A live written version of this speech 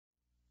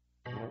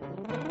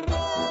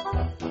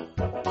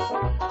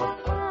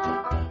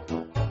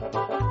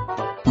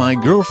My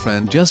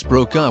girlfriend just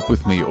broke up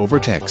with me over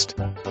text.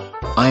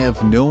 I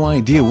have no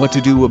idea what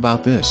to do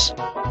about this.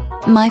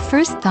 My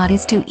first thought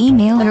is to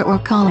email her or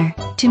call her,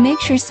 to make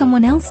sure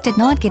someone else did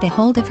not get a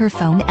hold of her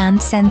phone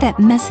and send that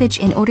message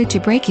in order to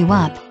break you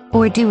up,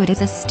 or do it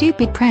as a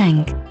stupid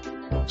prank.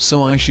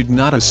 So I should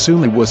not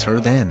assume it was her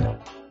then?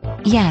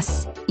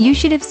 Yes, you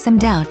should have some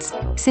doubts,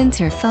 since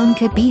her phone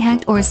could be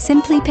hacked or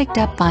simply picked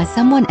up by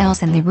someone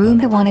else in the room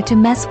who wanted to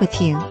mess with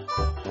you.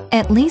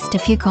 At least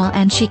if you call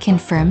and she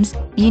confirms,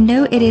 you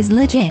know it is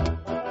legit.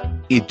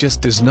 It just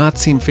does not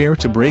seem fair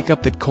to break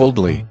up that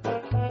coldly.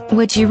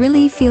 Would you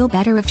really feel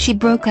better if she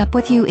broke up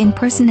with you in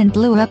person and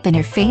blew up in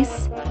her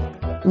face?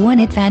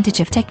 One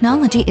advantage of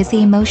technology is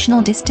the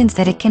emotional distance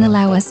that it can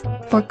allow us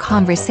for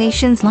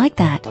conversations like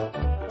that.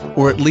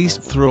 Or at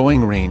least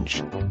throwing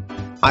range.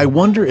 I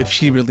wonder if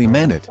she really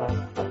meant it.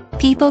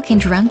 People can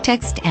drunk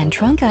text and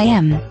drunk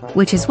IM,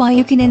 which is why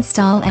you can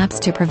install apps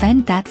to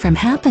prevent that from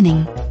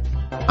happening.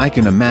 I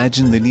can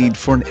imagine the need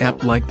for an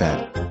app like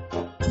that.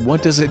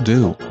 What does it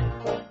do?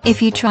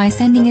 If you try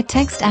sending a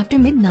text after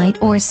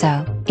midnight or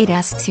so, it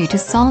asks you to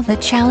solve a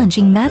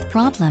challenging math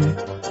problem.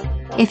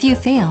 If you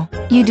fail,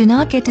 you do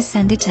not get to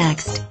send a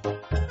text.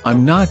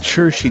 I'm not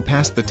sure she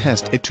passed the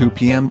test at 2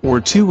 p.m.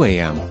 or 2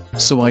 a.m.,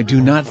 so I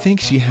do not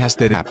think she has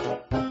that app.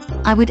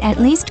 I would at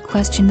least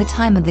question the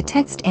time of the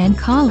text and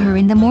call her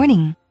in the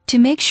morning, to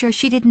make sure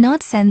she did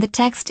not send the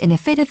text in a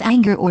fit of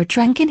anger or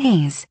drunken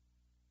haze.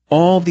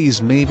 All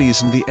these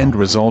maybes and the end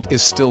result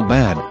is still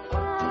bad.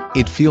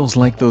 It feels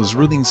like those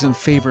rulings in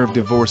favor of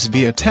divorce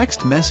via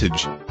text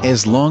message,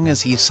 as long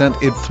as he sent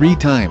it 3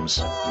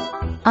 times.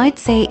 I'd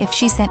say if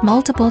she sent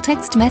multiple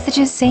text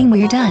messages saying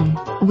we're done,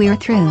 we're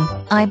through,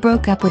 I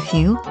broke up with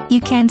you, you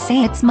can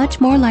say it's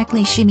much more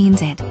likely she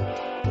means it.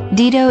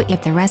 Ditto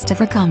if the rest of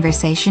her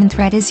conversation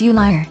thread is you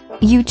liar,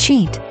 you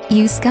cheat,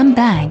 you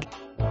scumbag.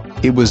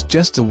 It was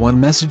just a one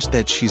message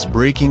that she's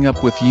breaking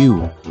up with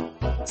you.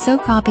 So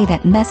copy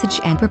that message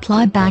and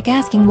reply back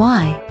asking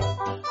why.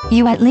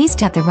 You at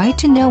least have the right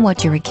to know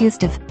what you're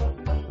accused of.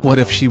 What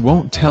if she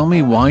won't tell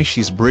me why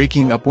she's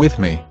breaking up with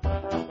me?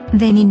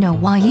 Then you know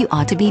why you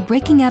ought to be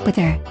breaking up with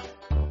her.